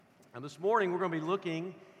Now, this morning we're going to be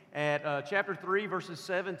looking at chapter 3, verses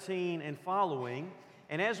 17 and following.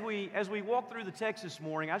 And as we walk through the text this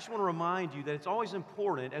morning, I just want to remind you that it's always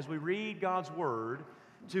important as we read God's Word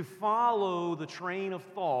to follow the train of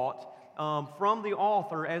thought from the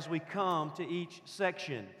author as we come to each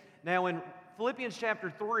section. Now, in Philippians chapter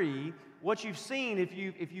 3, what you've seen,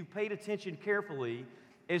 if you've paid attention carefully,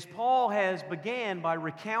 is Paul has began by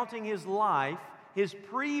recounting his life, his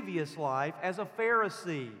previous life as a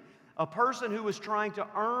Pharisee, a person who was trying to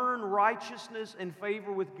earn righteousness and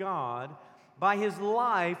favor with God by his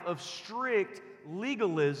life of strict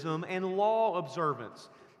legalism and law observance.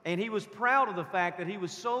 And he was proud of the fact that he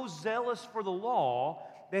was so zealous for the law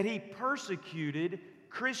that he persecuted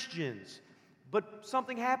Christians. But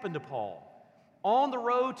something happened to Paul. On the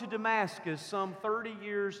road to Damascus some 30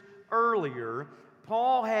 years earlier,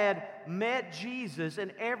 Paul had met Jesus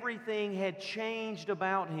and everything had changed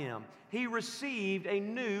about him. He received a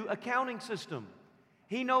new accounting system.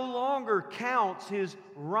 He no longer counts his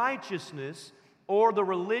righteousness or the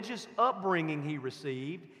religious upbringing he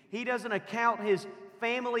received. He doesn't account his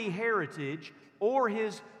family heritage or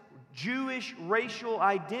his Jewish racial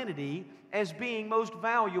identity as being most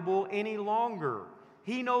valuable any longer.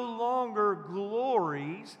 He no longer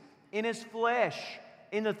glories in his flesh,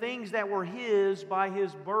 in the things that were his by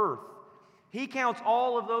his birth. He counts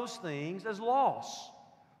all of those things as loss.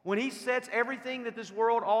 When he sets everything that this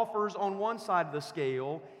world offers on one side of the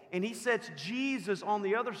scale, and he sets Jesus on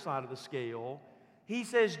the other side of the scale, he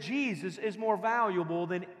says Jesus is more valuable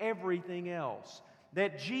than everything else.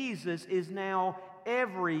 That Jesus is now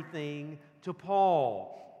everything to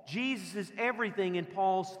Paul. Jesus is everything in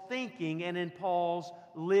Paul's thinking and in Paul's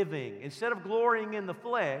living. Instead of glorying in the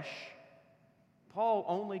flesh, Paul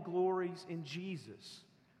only glories in Jesus.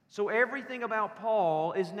 So everything about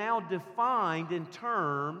Paul is now defined in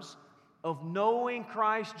terms of knowing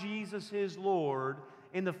Christ Jesus his Lord,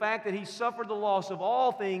 in the fact that he suffered the loss of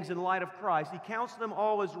all things in light of Christ. He counts them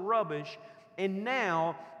all as rubbish, and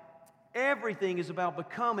now everything is about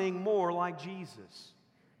becoming more like Jesus.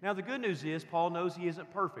 Now the good news is Paul knows he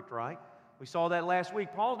isn't perfect, right? We saw that last week.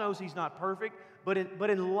 Paul knows he's not perfect, but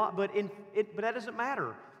that doesn't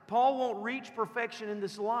matter. Paul won't reach perfection in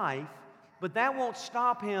this life, but that won't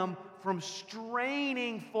stop him from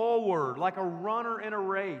straining forward like a runner in a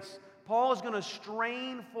race. Paul is going to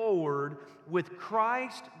strain forward with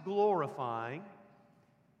Christ glorifying,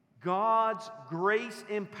 God's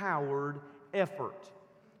grace-empowered effort.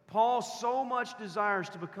 Paul so much desires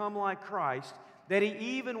to become like Christ that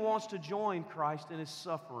he even wants to join Christ in his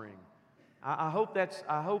suffering. I hope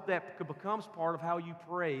that becomes part of how you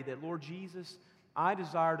pray, that Lord Jesus, I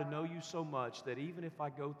desire to know you so much that even if I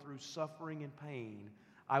go through suffering and pain,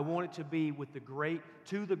 I want it to be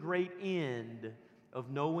to the great end of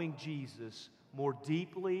knowing Jesus more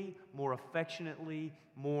deeply, more affectionately,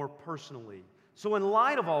 more personally. So in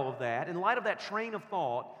light of all of that, in light of that train of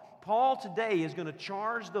thought, Paul today is going to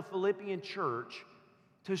charge the Philippian church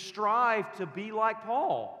to strive to be like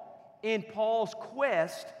Paul in Paul's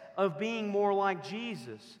quest of being more like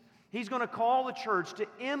Jesus. He's going to call the church to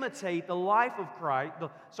imitate the life of Christ.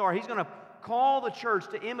 He's going to call the church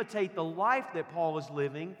to imitate the life that Paul is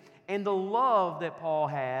living and the love that Paul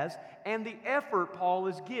has and the effort Paul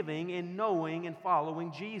is giving in knowing and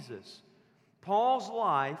following Jesus. Paul's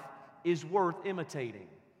life is worth imitating.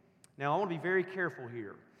 Now, I want to be very careful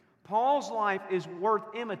here. Paul's life is worth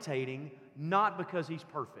imitating not because he's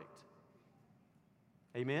perfect.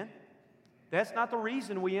 Amen? That's not the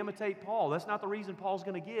reason we imitate Paul. That's not the reason Paul's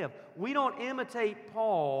going to give. We don't imitate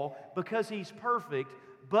Paul because he's perfect,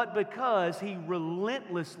 but because he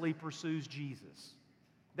relentlessly pursues Jesus.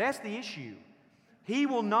 That's the issue. He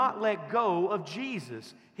will not let go of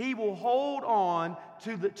Jesus. He will hold on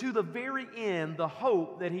to the very end the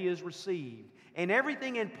hope that he has received. And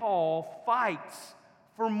everything in Paul fights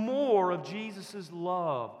for more of Jesus'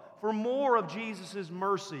 love, for more of Jesus'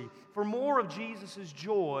 mercy, for more of Jesus'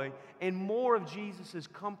 joy, and more of Jesus'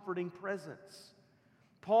 comforting presence.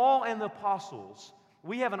 Paul and the apostles,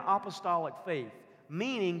 we have an apostolic faith,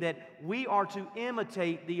 meaning that we are to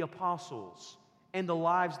imitate the apostles and the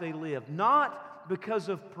lives they live, not because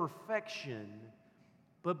of perfection,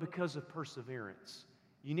 but because of perseverance.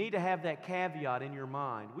 You need to have that caveat in your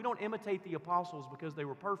mind. We don't imitate the apostles because they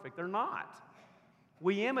were perfect. They're not.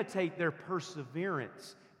 We imitate their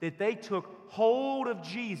perseverance, that they took hold of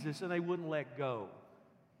Jesus and they wouldn't let go.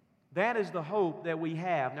 That is the hope that we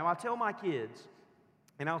have. Now, I tell my kids,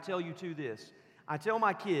 and I'll tell you too this, I tell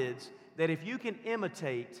my kids that if you can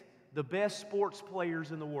imitate the best sports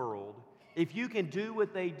players in the world, if you can do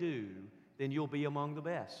what they do, then you'll be among the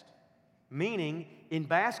best. Meaning, in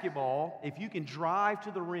basketball, if you can drive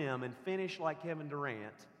to the rim and finish like Kevin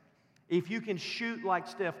Durant, if you can shoot like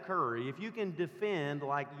Steph Curry, if you can defend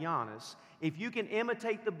like Giannis, if you can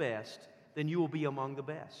imitate the best, then you will be among the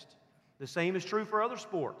best. The same is true for other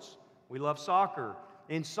sports. We love soccer.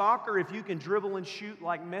 In soccer, if you can dribble and shoot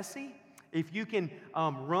like Messi, if you can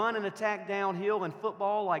run and attack downhill in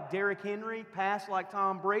football like Derrick Henry, pass like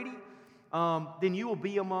Tom Brady, then you will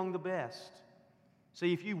be among the best.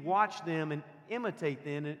 See, if you watch them and imitate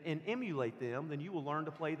them and emulate them, then you will learn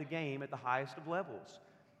to play the game at the highest of levels.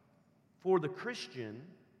 For the Christian,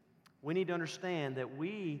 we need to understand that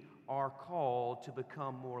we are called to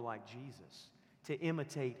become more like Jesus, to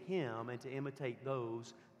imitate Him and to imitate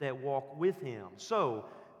those that walk with Him. So,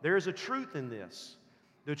 there is a truth in this.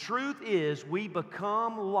 The truth is we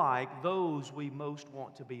become like those we most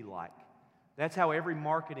want to be like. That's how every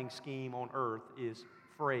marketing scheme on earth is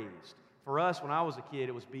phrased. For us, when I was a kid,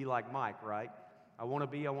 it was be like Mike, right? I want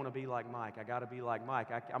to be like Mike. I got to be like Mike.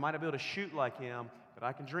 I might not be able to shoot like him, but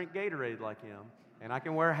I can drink Gatorade like him. And I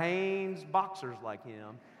can wear Hanes boxers like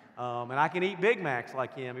him. And I can eat Big Macs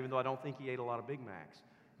like him, even though I don't think he ate a lot of Big Macs.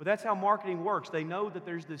 But that's how marketing works. They know that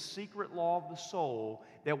there's this secret law of the soul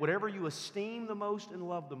that whatever you esteem the most and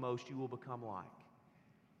love the most, you will become like.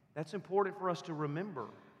 That's important for us to remember.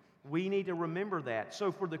 We need to remember that.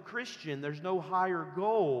 So for the Christian, there's no higher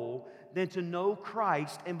goal than to know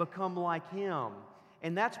Christ and become like Him.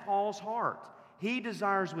 And that's Paul's heart. He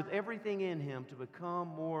desires with everything in him to become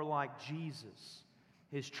more like Jesus,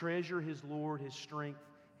 His treasure, His Lord, His strength,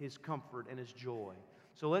 His comfort, and His joy.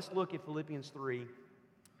 So let's look at Philippians 3,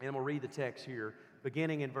 and we'll read the text here,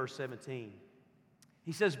 beginning in verse 17.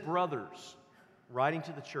 He says, brothers, writing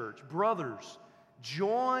to the church, brothers,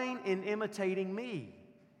 join in imitating me,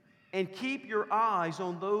 and keep your eyes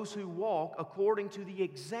on those who walk according to the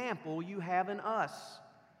example you have in us.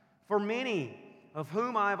 For many, of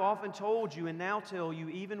whom I have often told you and now tell you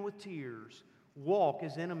even with tears, walk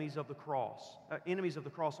as enemies of the cross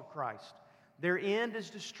of Christ. Their end is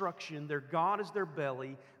destruction, their God is their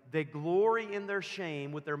belly, they glory in their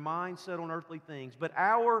shame with their minds set on earthly things. But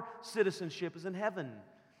our citizenship is in heaven,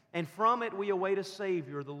 and from it we await a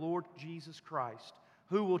Savior, the Lord Jesus Christ,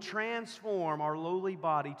 who will transform our lowly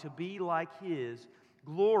body to be like His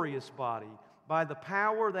glorious body by the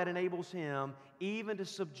power that enables Him even to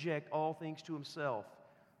subject all things to Himself.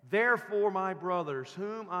 Therefore, my brothers,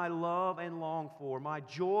 whom I love and long for, my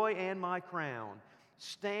joy and my crown,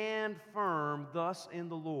 stand firm thus in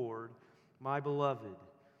the Lord, my beloved.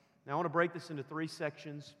 Now, I want to break this into 3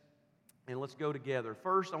 sections, and let's go together.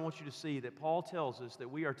 First, I want you to see that Paul tells us that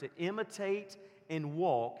we are to imitate and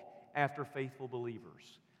walk after faithful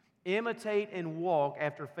believers. Imitate and walk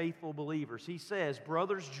after faithful believers. He says,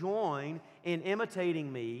 brothers, join in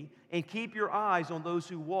imitating me and keep your eyes on those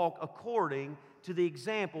who walk according to the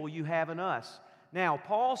example you have in us. Now,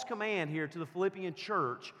 Paul's command here to the Philippian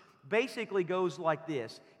church basically goes like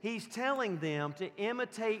this. He's telling them to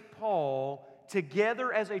imitate Paul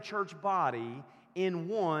together as a church body in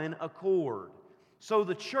one accord. So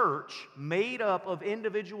the church, made up of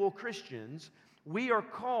individual Christians, we are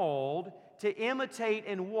called to imitate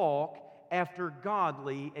and walk after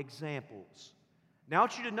godly examples. Now, I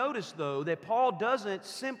want you to notice, though, that Paul doesn't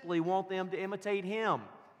simply want them to imitate him.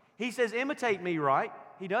 He says, imitate me, right?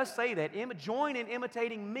 He does say that. Join in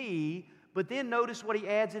imitating me, but then notice what he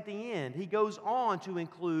adds at the end. He goes on to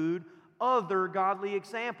include other godly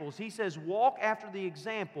examples. He says, walk after the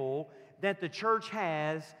example that the church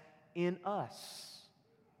has in us.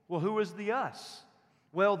 Well, who is the us?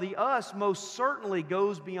 Well, the us most certainly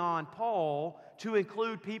goes beyond Paul to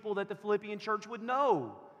include people that the Philippian church would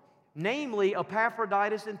know. Namely,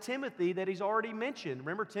 Epaphroditus and Timothy that he's already mentioned.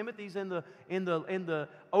 Remember, Timothy's in the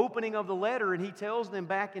opening of the letter, and he tells them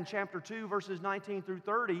back in chapter 2, verses 19 through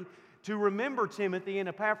 30, to remember Timothy and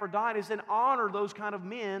Epaphroditus and honor those kind of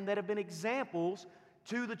men that have been examples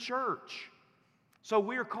to the church. So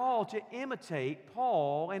we're called to imitate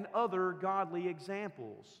Paul and other godly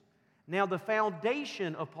examples. Now, the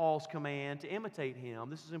foundation of Paul's command to imitate him,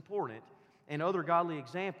 this is important, and other godly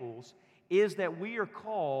examples, is that we are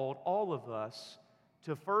called, all of us,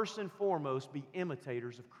 to first and foremost be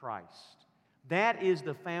imitators of Christ. That is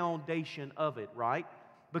the foundation of it, right?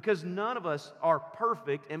 Because none of us are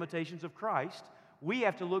perfect imitations of Christ. We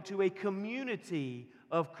have to look to a community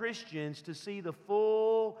of Christians to see the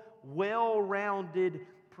full, well-rounded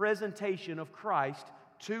presentation of Christ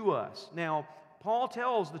to us. Now, Paul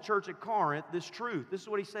tells the church at Corinth this truth. This is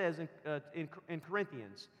what he says in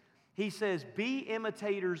Corinthians. He says, be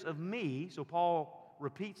imitators of me. So Paul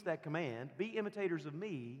repeats that command. Be imitators of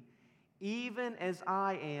me, even as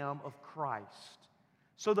I am of Christ.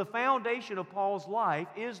 So the foundation of Paul's life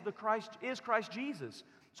is Christ Jesus.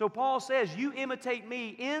 So Paul says, you imitate me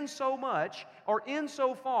in so much or in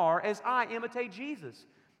so far as I imitate Jesus.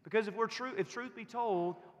 Because if truth be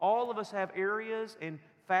told, all of us have areas and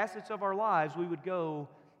facets of our lives we would go,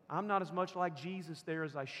 I'm not as much like Jesus there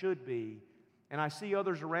as I should be. And I see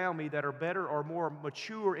others around me that are better or more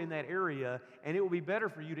mature in that area, and it will be better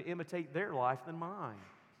for you to imitate their life than mine.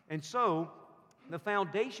 And so, the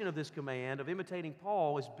foundation of this command of imitating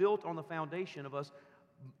Paul is built on the foundation of us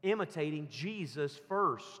imitating Jesus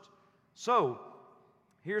first. So,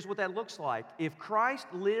 here's what that looks like. If Christ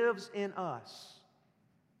lives in us,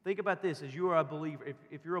 think about this as you are a believer.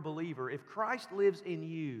 If you're a believer, if Christ lives in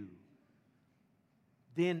you,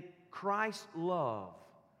 then Christ's love,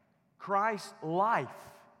 Christ's life,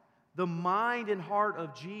 the mind and heart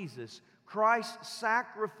of Jesus, Christ's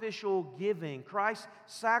sacrificial giving, Christ's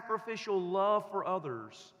sacrificial love for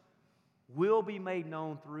others will be made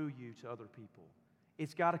known through you to other people.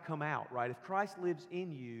 It's got to come out, right? If Christ lives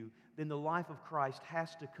in you, then the life of Christ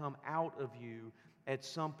has to come out of you at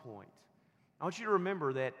some point. I want you to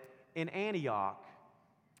remember that in Antioch,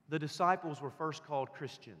 the disciples were first called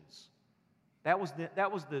Christians. That was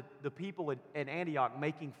the people at Antioch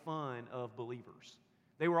making fun of believers.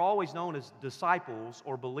 They were always known as disciples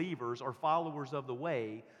or believers or followers of the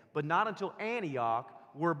way, but not until Antioch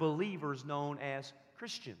were believers known as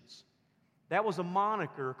Christians. That was a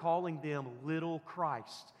moniker calling them little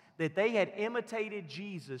Christ, that they had imitated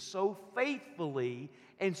Jesus so faithfully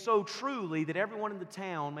and so truly that everyone in the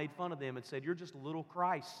town made fun of them and said, you're just little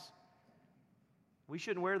Christs. We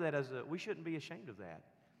shouldn't wear that we shouldn't be ashamed of that.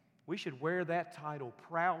 We should wear that title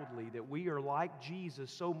proudly, that we are like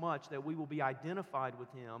Jesus so much that we will be identified with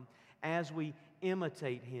Him as we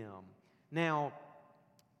imitate Him. Now,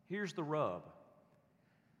 here's the rub.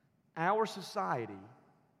 Our society,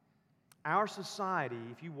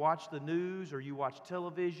 if you watch the news or you watch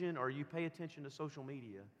television or you pay attention to social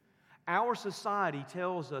media, our society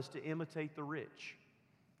tells us to imitate the rich.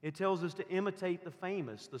 It tells us to imitate the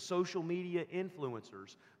famous, the social media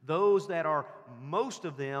influencers, those that are, most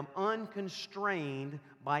of them, unconstrained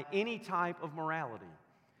by any type of morality.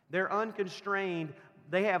 They're unconstrained.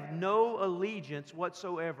 They have no allegiance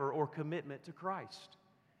whatsoever or commitment to Christ.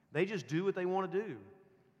 They just do what they want to do.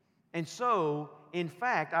 And so, in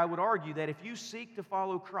fact, I would argue that if you seek to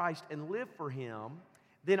follow Christ and live for Him,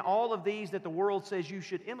 then all of these that the world says you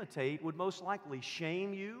should imitate would most likely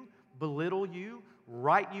shame you, belittle you,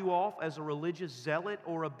 write you off as a religious zealot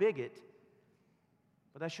or a bigot.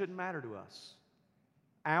 But that shouldn't matter to us.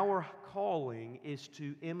 Our calling is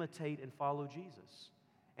to imitate and follow Jesus.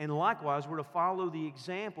 And likewise, we're to follow the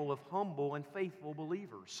example of humble and faithful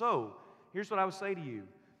believers. So, here's what I would say to you.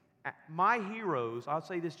 My heroes, I'll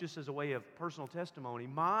say this just as a way of personal testimony,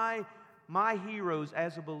 my heroes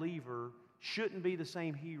as a believer shouldn't be the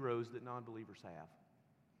same heroes that non-believers have.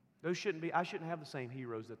 I shouldn't have the same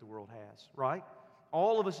heroes that the world has, right?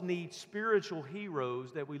 All of us need spiritual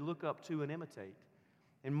heroes that we look up to and imitate.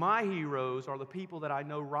 And my heroes are the people that I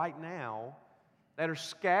know right now that are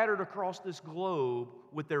scattered across this globe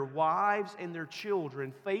with their wives and their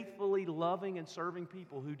children, faithfully loving and serving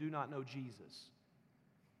people who do not know Jesus.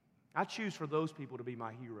 I choose for those people to be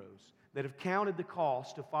my heroes that have counted the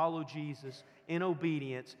cost to follow Jesus in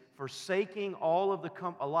obedience, forsaking a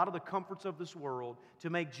lot of the comforts of this world to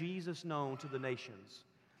make Jesus known to the nations.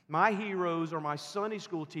 My heroes are my Sunday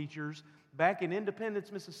school teachers back in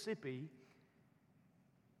Independence, Mississippi,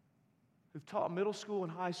 who've taught middle school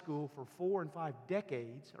and high school for 4 and 5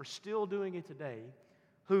 decades, are still doing it today,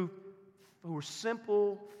 who are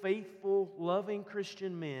simple, faithful, loving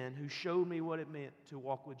Christian men who showed me what it meant to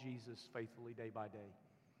walk with Jesus faithfully day by day.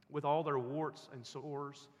 With all their warts and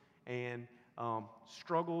sores and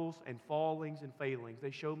struggles and fallings and failings,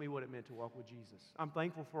 they showed me what it meant to walk with Jesus. I'm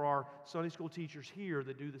thankful for our Sunday school teachers here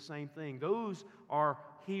that do the same thing. Those are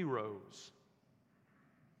heroes.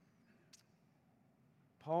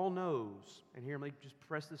 Paul knows, and here, let me just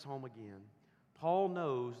press this home again. Paul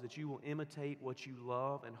knows that you will imitate what you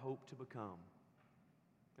love and hope to become.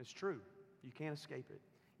 It's true. You can't escape it.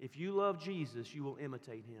 If you love Jesus, you will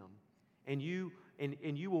imitate Him. And you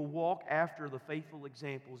will walk after the faithful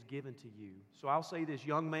examples given to you. So I'll say this,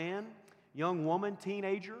 young man, young woman,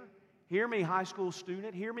 teenager, hear me, high school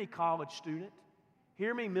student, hear me, college student,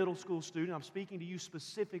 hear me, middle school student. I'm speaking to you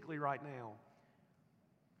specifically right now.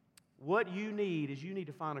 What you need is you need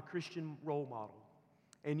to find a Christian role model.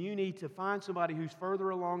 And you need to find somebody who's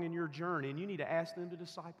further along in your journey, and you need to ask them to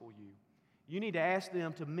disciple you. You need to ask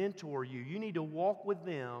them to mentor you. You need to walk with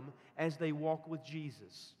them as they walk with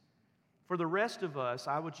Jesus. For the rest of us,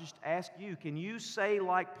 I would just ask you, can you say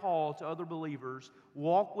like Paul to other believers,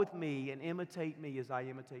 walk with me and imitate me as I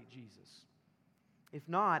imitate Jesus? If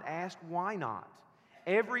not, ask why not.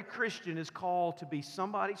 Every Christian is called to be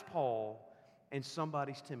somebody's Paul and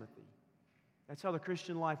somebody's Timothy. That's how the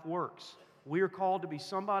Christian life works. We are called to be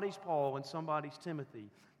somebody's Paul and somebody's Timothy.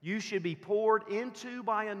 You should be poured into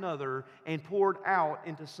by another and poured out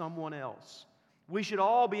into someone else. We should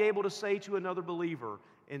all be able to say to another believer,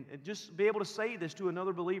 and just be able to say this to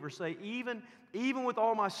another believer, say, even with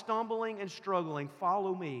all my stumbling and struggling,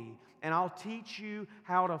 follow me, and I'll teach you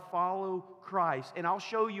how to follow Christ, and I'll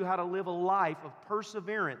show you how to live a life of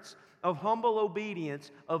perseverance, of humble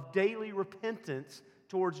obedience, of daily repentance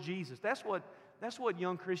towards Jesus. That's what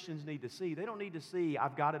young Christians need to see. They don't need to see,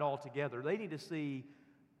 I've got it all together. They need to see,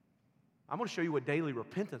 I'm going to show you what daily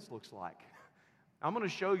repentance looks like. I'm going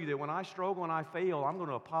to show you that when I struggle and I fail, I'm going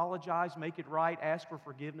to apologize, make it right, ask for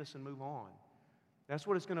forgiveness, and move on. That's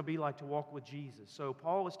what it's going to be like to walk with Jesus. So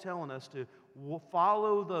Paul is telling us to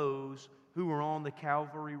follow those who are on the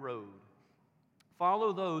Calvary road.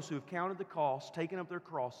 Follow those who have counted the cost, taken up their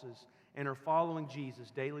crosses, and are following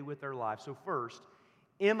Jesus daily with their life. So first,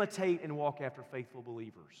 imitate and walk after faithful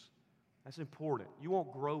believers. That's important. You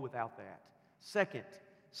won't grow without that.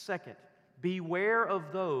 Second, beware of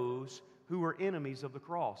those who are enemies of the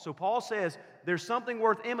cross. So Paul says there's something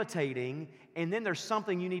worth imitating, and then there's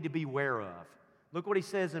something you need to beware of. Look what he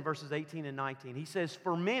says in verses 18 and 19. He says,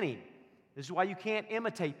 for many, this is why you can't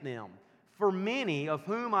imitate them, for many of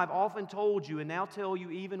whom I've often told you and now tell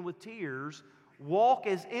you even with tears, walk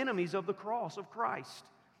as enemies of the cross of Christ.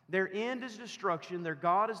 Their end is destruction, their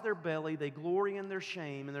God is their belly, they glory in their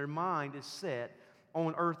shame, and their mind is set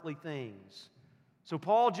on earthly things. So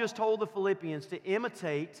Paul just told the Philippians to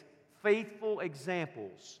imitate faithful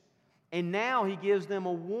examples. And now he gives them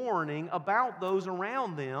a warning about those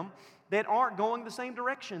around them that aren't going the same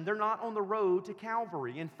direction. They're not on the road to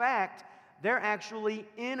Calvary. In fact, they're actually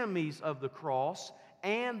enemies of the cross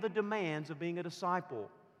and the demands of being a disciple.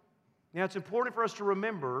 Now, it's important for us to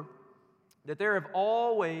remember that there have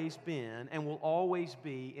always been and will always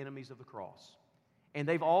be enemies of the cross. And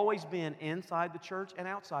they've always been inside the church and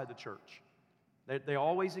outside the church. They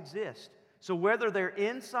always exist. So whether they're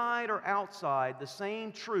inside or outside, the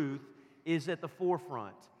same truth is at the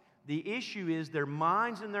forefront. The issue is their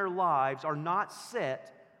minds and their lives are not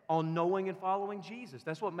set on knowing and following Jesus.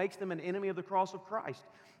 That's what makes them an enemy of the cross of Christ.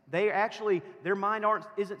 Their mind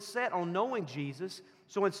isn't set on knowing Jesus,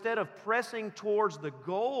 so instead of pressing towards the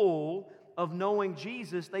goal of knowing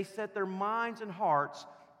Jesus, they set their minds and hearts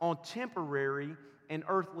on temporary and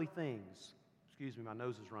earthly things. Excuse me, my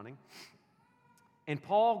nose is running. And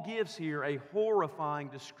Paul gives here a horrifying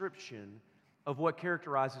description of what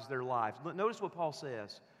characterizes their lives. Notice what Paul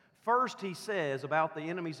says. First, he says about the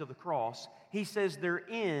enemies of the cross, he says their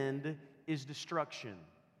end is destruction.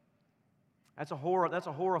 That's a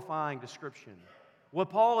horrifying description.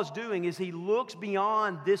 What Paul is doing is he looks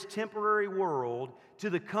beyond this temporary world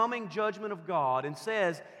to the coming judgment of God and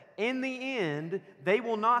says, in the end, they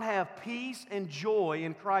will not have peace and joy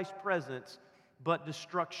in Christ's presence, but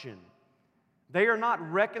destruction. They are not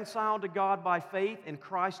reconciled to God by faith in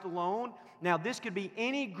Christ alone. Now, this could be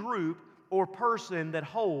any group or person that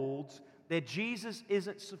holds that Jesus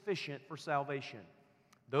isn't sufficient for salvation.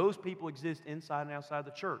 Those people exist inside and outside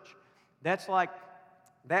the church. That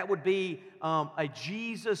would be a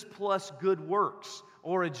Jesus plus good works,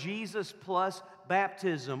 or a Jesus plus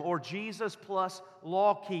baptism, or Jesus plus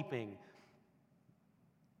law keeping.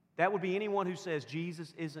 That would be anyone who says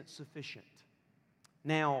Jesus isn't sufficient.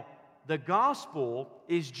 Now, the gospel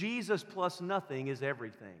is Jesus plus nothing is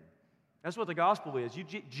everything. That's what the gospel is. You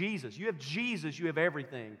have Jesus, you have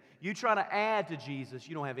everything. You try to add to Jesus,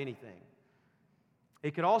 you don't have anything.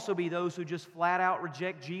 It could also be those who just flat out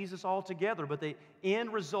reject Jesus altogether, but the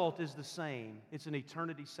end result is the same. It's an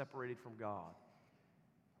eternity separated from God.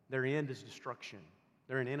 Their end is destruction.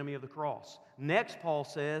 They're an enemy of the cross. Next, Paul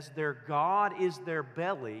says, their God is their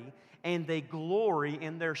belly, and they glory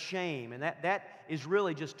in their shame. And that is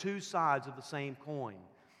really just two sides of the same coin.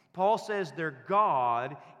 Paul says their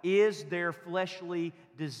God is their fleshly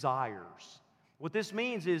desires. What this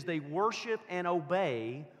means is they worship and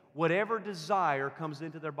obey whatever desire comes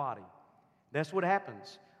into their body. That's what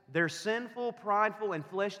happens. Their sinful, prideful, and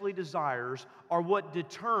fleshly desires are what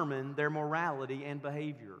determine their morality and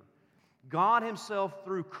behavior. God Himself,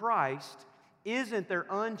 through Christ, isn't their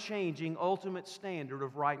unchanging ultimate standard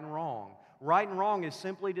of right and wrong. Right and wrong is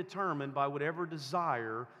simply determined by whatever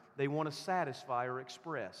desire they want to satisfy or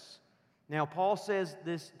express. Now, Paul says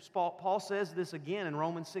this again in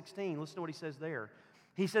Romans 16. Listen to what he says there.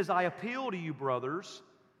 He says, I appeal to you, brothers,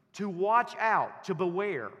 to watch out, to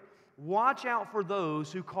beware. Watch out for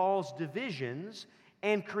those who cause divisions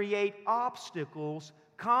and create obstacles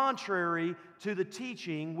contrary to the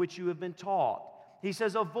teaching which you have been taught. He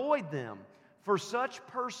says, avoid them, for such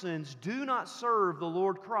persons do not serve the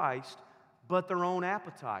Lord Christ, but their own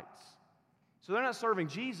appetites. So they're not serving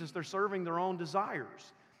Jesus, they're serving their own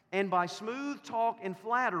desires. And by smooth talk and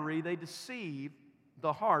flattery, they deceive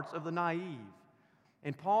the hearts of the naive.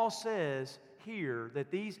 And Paul says here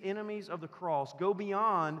that these enemies of the cross go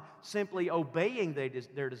beyond simply obeying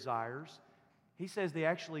their desires. He says they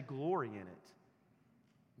actually glory in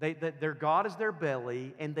it. Their God is their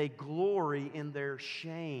belly, and they glory in their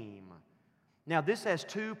shame. Now, this has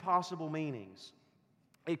two possible meanings.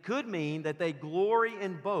 It could mean that they glory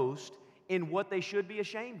and boast in what they should be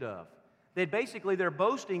ashamed of. That basically they're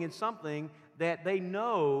boasting in something that they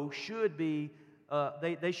know should be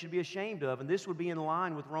they should be ashamed of. And this would be in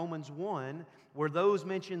line with Romans 1, where those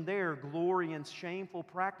mentioned there glory in shameful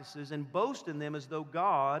practices and boast in them as though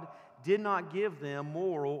God did not give them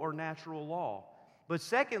moral or natural law. But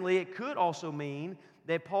secondly, it could also mean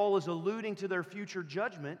that Paul is alluding to their future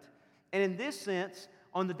judgment. And in this sense,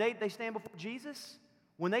 on the day they stand before Jesus,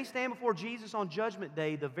 when they stand before Jesus on Judgment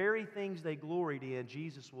Day, the very things they gloried in,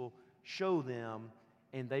 Jesus will show them,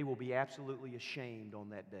 and they will be absolutely ashamed on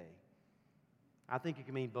that day. I think it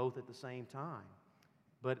can mean both at the same time.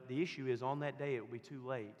 But the issue is, on that day, it will be too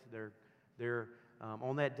late.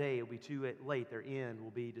 On that day, it will be too late. Their end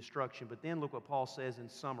will be destruction. But then look what Paul says in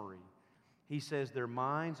summary. He says their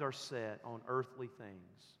minds are set on earthly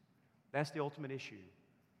things. That's the ultimate issue.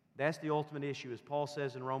 That's the ultimate issue. As Paul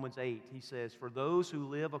says in Romans 8, he says, for those who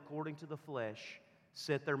live according to the flesh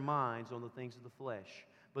set their minds on the things of the flesh.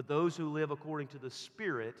 But those who live according to the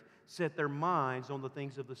Spirit set their minds on the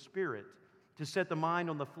things of the Spirit. To set the mind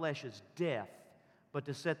on the flesh is death, but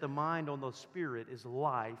to set the mind on the Spirit is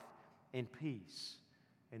life and peace.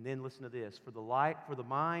 And then listen to this. For the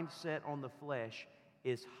mind set on the flesh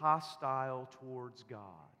is hostile towards God.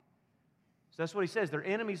 So that's what he says. They're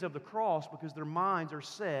enemies of the cross because their minds are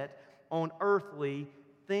set on earthly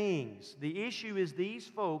things. The issue is these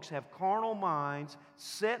folks have carnal minds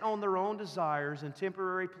set on their own desires and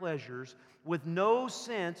temporary pleasures with no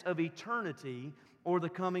sense of eternity or the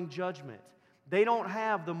coming judgment. They don't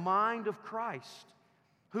have the mind of Christ,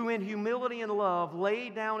 who in humility and love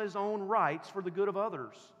laid down His own rights for the good of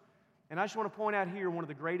others. And I just want to point out here one of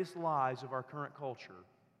the greatest lies of our current culture,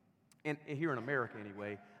 and here in America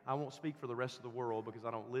anyway. I won't speak for the rest of the world because I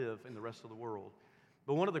don't live in the rest of the world.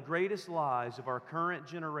 But one of the greatest lies of our current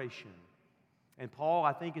generation, and Paul,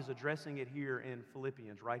 I think, is addressing it here in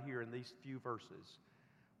Philippians, right here in these few verses.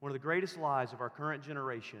 One of the greatest lies of our current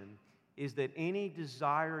generation is that any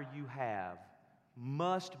desire you have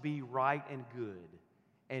must be right and good,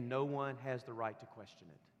 and no one has the right to question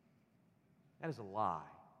it. That is a lie.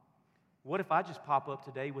 What if I just pop up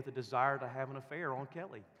today with a desire to have an affair on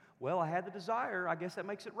Kelly? Well, I had the desire, I guess that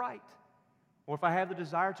makes it right. Or if I have the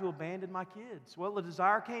desire to abandon my kids, well, the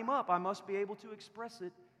desire came up, I must be able to express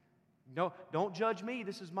it. No, don't judge me,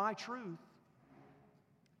 this is my truth.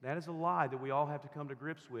 That is a lie that we all have to come to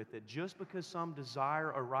grips with, that just because some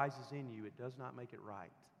desire arises in you, it does not make it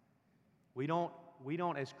right. We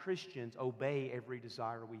don't as Christians obey every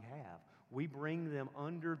desire we have. We bring them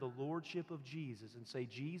under the lordship of Jesus and say,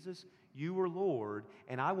 Jesus, you are Lord,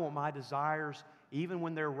 and I want my desires, even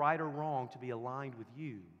when they're right or wrong, to be aligned with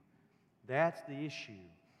you. That's the issue.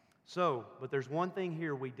 So, but there's one thing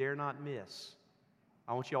here we dare not miss.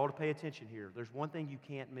 I want you all to pay attention here. There's one thing you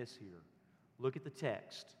can't miss here. Look at the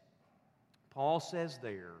text. Paul says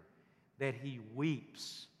there that he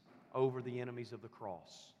weeps over the enemies of the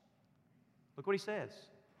cross. Look what he says.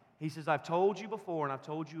 He says, I've told you before and I've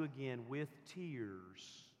told you again with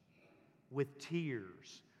tears. With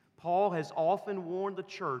tears. Paul has often warned the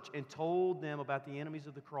church and told them about the enemies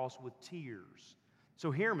of the cross with tears.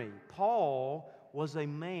 So hear me. Paul was a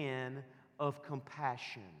man of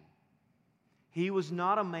compassion. He was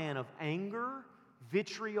not a man of anger,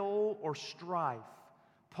 vitriol, or strife.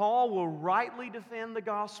 Paul will rightly defend the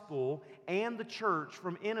gospel and the church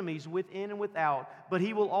from enemies within and without, but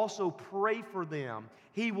he will also pray for them.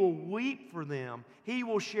 He will weep for them. He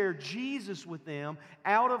will share Jesus with them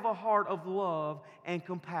out of a heart of love and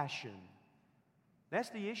compassion. That's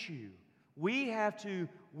the issue. We have to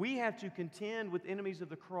contend with enemies of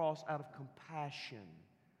the cross out of compassion.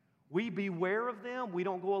 We beware of them. We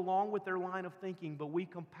don't go along with their line of thinking, but we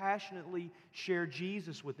compassionately share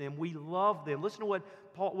Jesus with them. We love them. Listen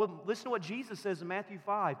to what Jesus says in Matthew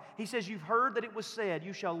 5. He says, you've heard that it was said,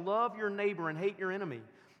 you shall love your neighbor and hate your enemy.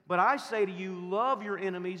 But I say to you, love your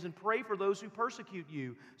enemies and pray for those who persecute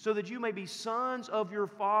you, so that you may be sons of your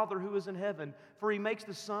Father who is in heaven. For He makes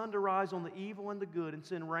the sun to rise on the evil and the good, and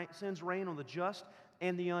sends rain on the just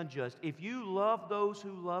and the unjust. If you love those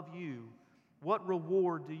who love you, what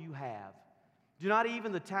reward do you have? Do not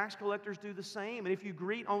even the tax collectors do the same? And if you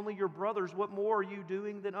greet only your brothers, what more are you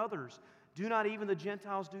doing than others? Do not even the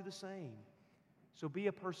Gentiles do the same? So be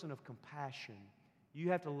a person of compassion. You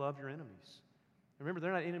have to love your enemies. Remember,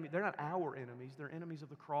 they're not our enemies, they're enemies of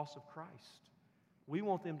the cross of Christ. We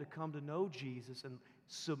want them to come to know Jesus and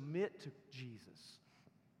submit to Jesus.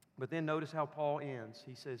 But then notice how Paul ends.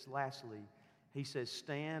 He says, lastly, he says,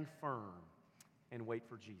 stand firm and wait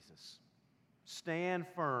for Jesus. Stand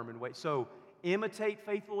firm and wait. So, imitate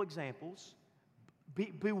faithful examples.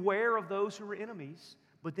 Beware of those who are enemies.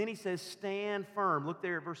 But then he says, stand firm. Look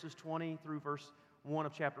there at verses 20 through verse 1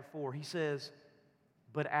 of chapter 4. He says,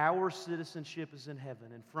 but our citizenship is in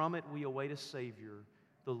heaven, and from it we await a Savior,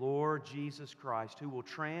 the Lord Jesus Christ, who will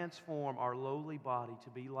transform our lowly body to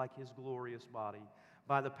be like His glorious body,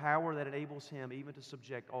 by the power that enables Him even to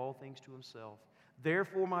subject all things to Himself.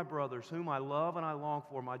 Therefore, my brothers, whom I love and I long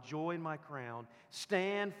for, my joy and my crown,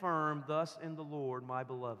 stand firm thus in the Lord, my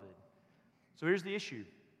beloved. So here's the issue.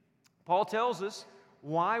 Paul tells us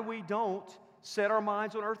why we don't set our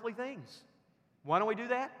minds on earthly things. Why don't we do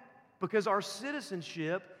that? Because our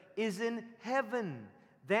citizenship is in heaven.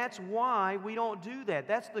 That's why we don't do that.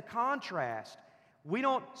 That's the contrast. We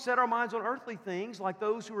don't set our minds on earthly things like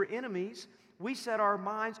those who are enemies. We set our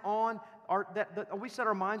minds on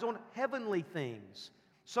heavenly things.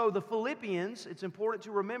 So the Philippians, it's important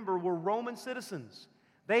to remember, were Roman citizens.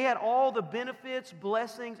 They had all the benefits,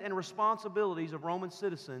 blessings, and responsibilities of Roman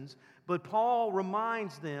citizens, but Paul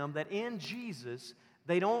reminds them that in Jesus,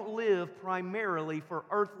 they don't live primarily for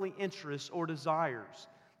earthly interests or desires.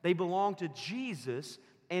 They belong to Jesus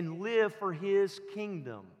and live for His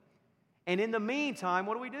kingdom. And in the meantime,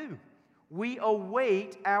 what do? We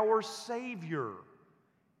await our Savior.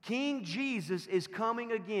 King Jesus is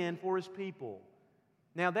coming again for His people.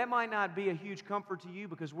 Now, that might not be a huge comfort to you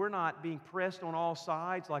because we're not being pressed on all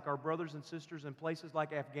sides like our brothers and sisters in places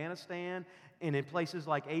like Afghanistan and in places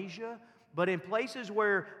like Asia. But in places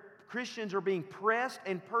where Christians are being pressed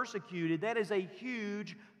and persecuted, that is a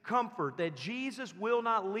huge comfort that Jesus will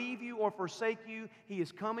not leave you or forsake you. He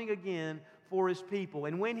is coming again for His people.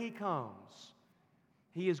 And when He comes,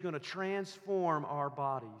 He is going to transform our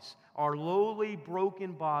bodies, our lowly,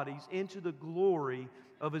 broken bodies, into the glory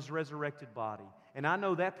of His resurrected body. And I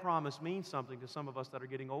know that promise means something to some of us that are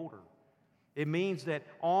getting older. It means that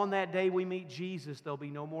on that day we meet Jesus, there'll be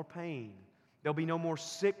no more pain. There'll be no more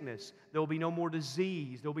sickness. There'll be no more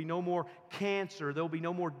disease. There'll be no more cancer. There'll be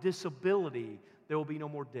no more disability. There will be no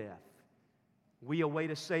more death. We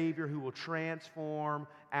await a Savior who will transform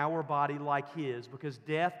our body like His, because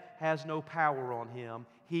death has no power on Him.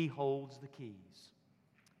 He holds the keys.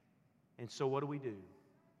 And so what do?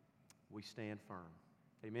 We stand firm.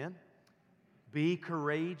 Amen? Be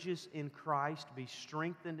courageous in Christ. Be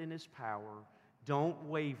strengthened in His power. Don't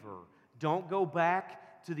waver. Don't go back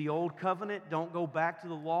to the old covenant. Don't go back to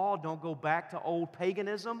the law. Don't go back to old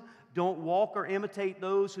paganism. Don't walk or imitate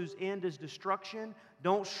those whose end is destruction.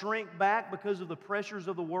 Don't shrink back because of the pressures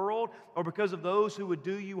of the world or because of those who would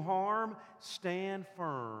do you harm. Stand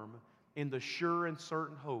firm in the sure and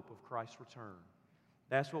certain hope of Christ's return.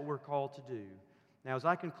 That's what we're called to do. Now, as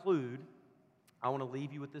I conclude, I want to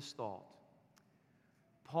leave you with this thought.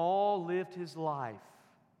 Paul lived his life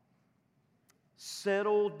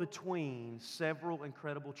settled between several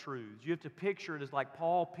incredible truths. You have to picture it as like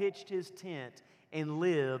Paul pitched his tent and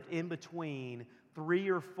lived in between 3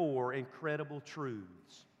 or 4 incredible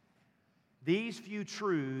truths. These few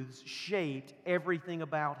truths shaped everything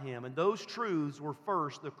about him, and those truths were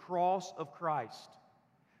first the cross of Christ,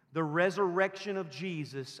 the resurrection of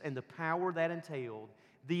Jesus and the power that entailed,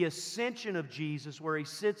 the ascension of Jesus where He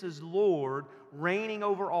sits as Lord, reigning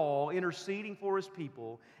over all, interceding for His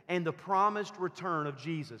people, and the promised return of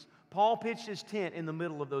Jesus. Paul pitched his tent in the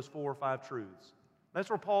middle of those 4 or 5 truths. That's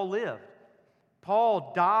where Paul lived.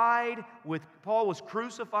 Paul was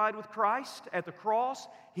crucified with Christ at the cross.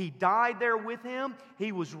 He died there with Him.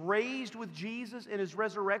 He was raised with Jesus in His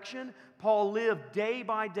resurrection. Paul lived day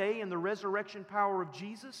by day in the resurrection power of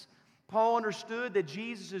Jesus. Paul understood that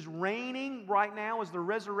Jesus is reigning right now as the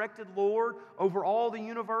resurrected Lord over all the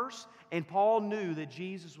universe. And Paul knew that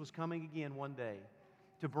Jesus was coming again one day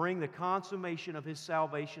to bring the consummation of His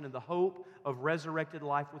salvation and the hope of resurrected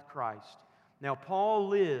life with Christ. Now, Paul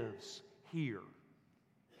lives here.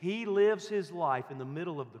 He lives his life in the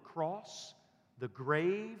middle of the cross, the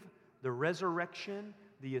grave, the resurrection,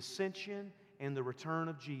 the ascension, and the return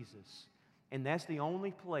of Jesus. And that's the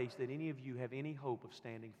only place that any of you have any hope of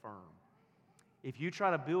standing firm. If you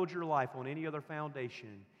try to build your life on any other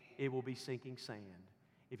foundation, it will be sinking sand.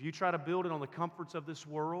 If you try to build it on the comforts of this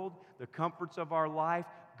world, the comforts of our life,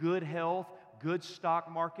 good health, good stock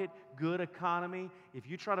market, good economy, if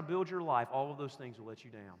you try to build your life, all of those things will let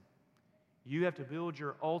you down. You have to build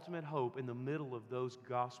your ultimate hope in the middle of those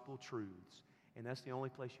gospel truths, and that's the only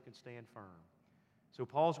place you can stand firm. So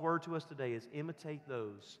Paul's word to us today is imitate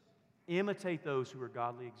those who are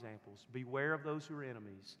godly examples. Beware of those who are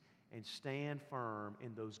enemies, and stand firm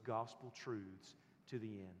in those gospel truths to the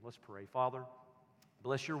end. Let's pray. Father,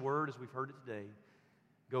 bless your word as we've heard it today.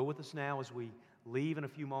 Go with us now as we leave in a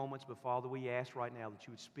few moments, but Father, we ask right now that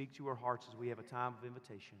you would speak to our hearts as we have a time of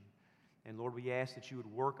invitation. And Lord, we ask that you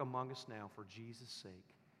would work among us now for Jesus'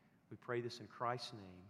 sake. We pray this in Christ's name.